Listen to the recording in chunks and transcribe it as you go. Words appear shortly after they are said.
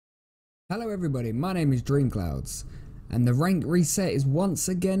Hello everybody, my name is dreamcloudzz, and the rank reset is once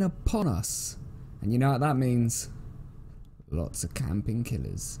again upon us. And you know what that means? Lots of camping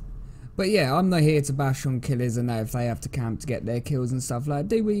killers. But yeah, I'm not here to bash on killers and that if they have to camp to get their kills and stuff like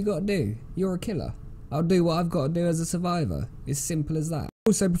that. Do what you gotta do. You're a killer. I'll do what I've got to do as a survivor. It's simple as that.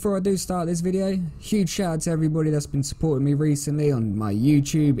 Also, before I do start this video, huge shout out to everybody that's been supporting me recently on my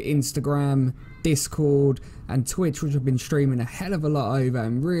YouTube, Instagram, Discord and Twitch, which I've been streaming a hell of a lot over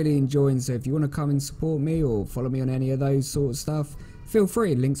and really enjoying. So if you want to come and support me or follow me on any of those sort of stuff, feel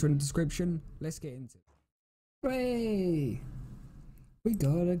free. Links are in the description. Let's get into it. Hey! We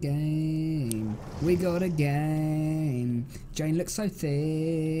got a game. We got a game. Jane looks so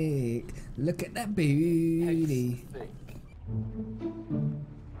thick. Look at that booty.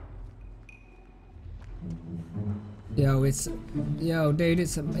 Yo, dude,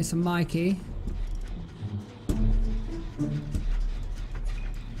 it's a Mikey.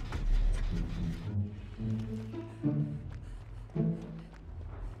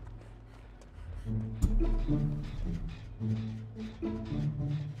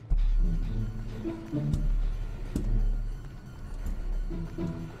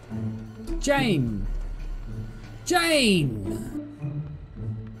 Jane! Jane!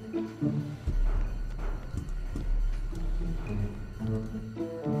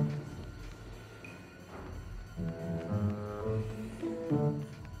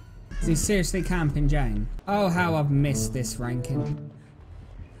 Is he seriously camping Jane? Oh, how I've missed this ranking.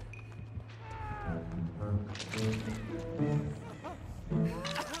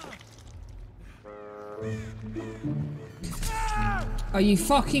 Are you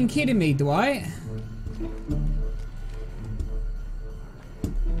fucking kidding me, Dwight?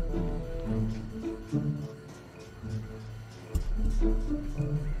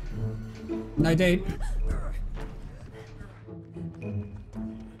 No, dude.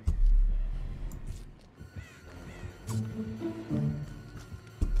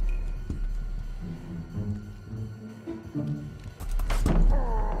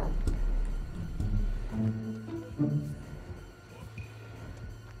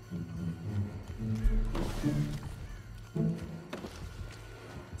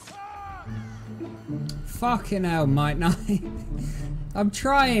 Fucking hell, Mike Knight. I'm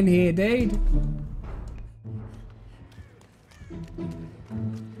trying here, dude.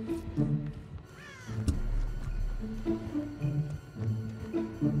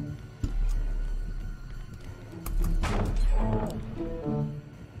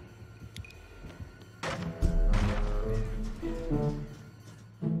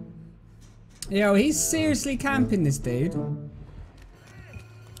 Yo, he's seriously camping this dude.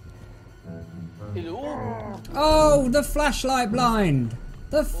 Oh, the flashlight blind!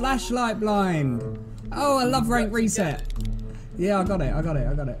 The flashlight blind! Oh, I love rank reset. Yeah, I got it.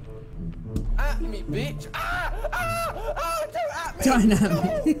 At me, bitch! Don't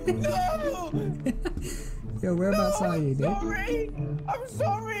at me! No! Yo, whereabouts are you, dude? I'm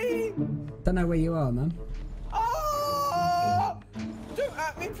sorry! Don't know where you are, man. Oh! Don't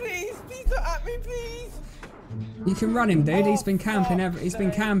at me, please! Please don't at me, please! You can run him, dude. He's been camping. He's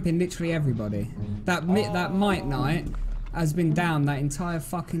been camping literally everybody. That Mike Knight has been down that entire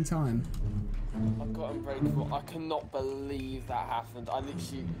fucking time. I've got unbreakable. I cannot believe that happened. I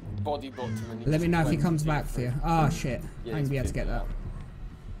literally body blocked him. And Let me know if he comes back for you. Oh shit! Yeah, I ain't gonna be able to get that.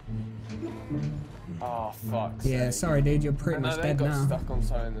 Oh fuck. Yeah, sorry, dude. You're pretty much dead got now. Stuck on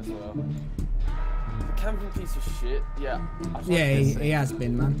something as well. The camping piece of shit. Yeah. Yeah, he has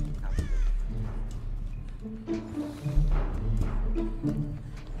been, man.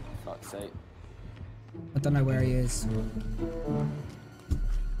 Fuck's sake. I don't know where he is. Do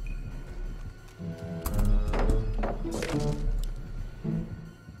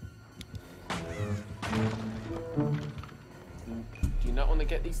you not want to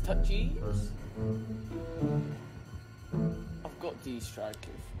get these touchies? I've got these strikers.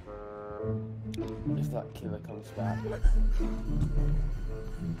 If that killer comes back.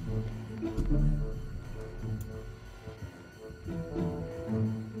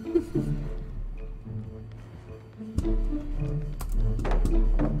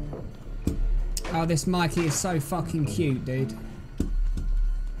 Oh, this Mikey is so fucking cute, dude.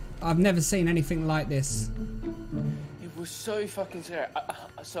 I've never seen anything like this. It was so fucking scary.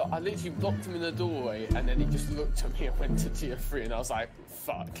 So I literally blocked him in the doorway and then he just looked at me and went to tier 3 and I was like,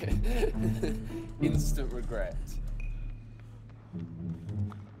 fuck. Instant regret.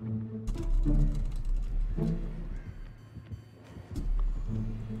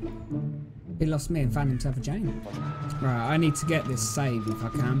 He lost me and found himself a Jane. Right, I need to get this save if I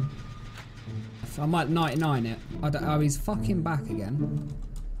can. I might 99 it. Oh, he's fucking back again.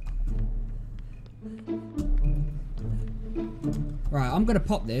 Right, I'm gonna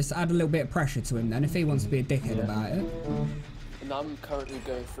pop this, add a little bit of pressure to him then, if he wants to be a dickhead about it. And I'm currently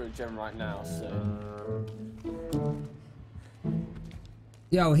going through a gem right now, so...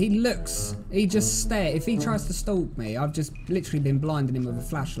 Yo, he just stares. If he tries to stalk me, I've just literally been blinding him with a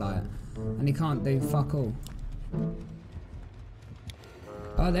flashlight. And he can't do fuck all.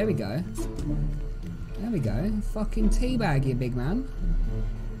 Oh, there we go. There we go. Fucking teabag, you big man.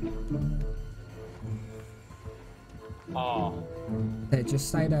 Oh. There, just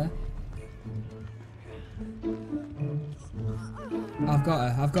stay there. I've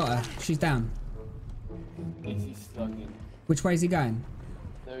got her. She's down. Is he slugging? Which way is he going?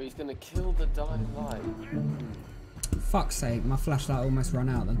 No, he's gonna kill the dying light. Fuck's sake, my flashlight almost run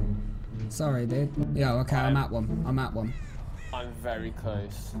out then. Sorry, dude. Yo, okay, I'm at one. I'm at one. I'm very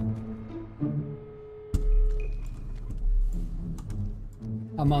close.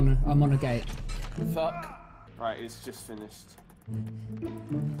 I'm on a gate. Fuck. Right, it's just finished. I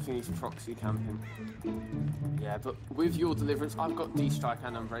think he's proxy camping. Yeah, but with your deliverance, I've got D-Strike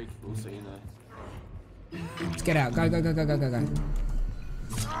and Unbreakable, so you know. Let's get out. Go, go, go, go, go, go, go.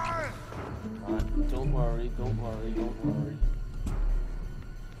 Right, don't worry, don't worry, don't worry.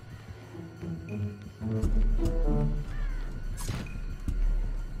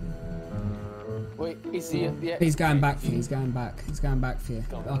 Wait, is he at the exit? He's going back for you. He's going back. He's going back for you.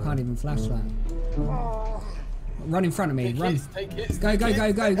 I can't even flashlight. Run in front of me. Run. Take hits, go, go,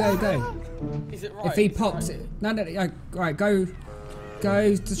 go, go, go, go. Is it right? If he pops it. No, no, right, go.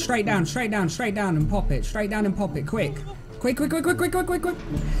 Go straight down, straight down, straight down and pop it. Straight down and pop it. Quick. Quick, quick, quick, quick, quick, quick, quick, quick.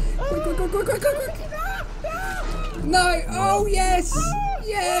 Quick, quick, quick, quick, quick, quick. No. Oh, yes.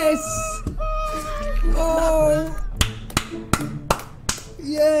 Yes. Oh.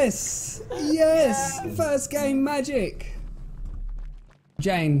 Yes. Yes. First game magic.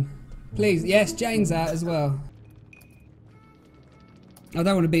 Jane. Please. Yes, Jane's out as well. I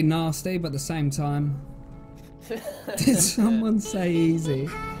don't want to be nasty, but at the same time. Did someone say easy?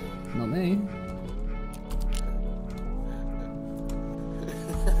 Not me.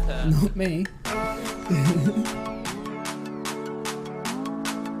 Not me.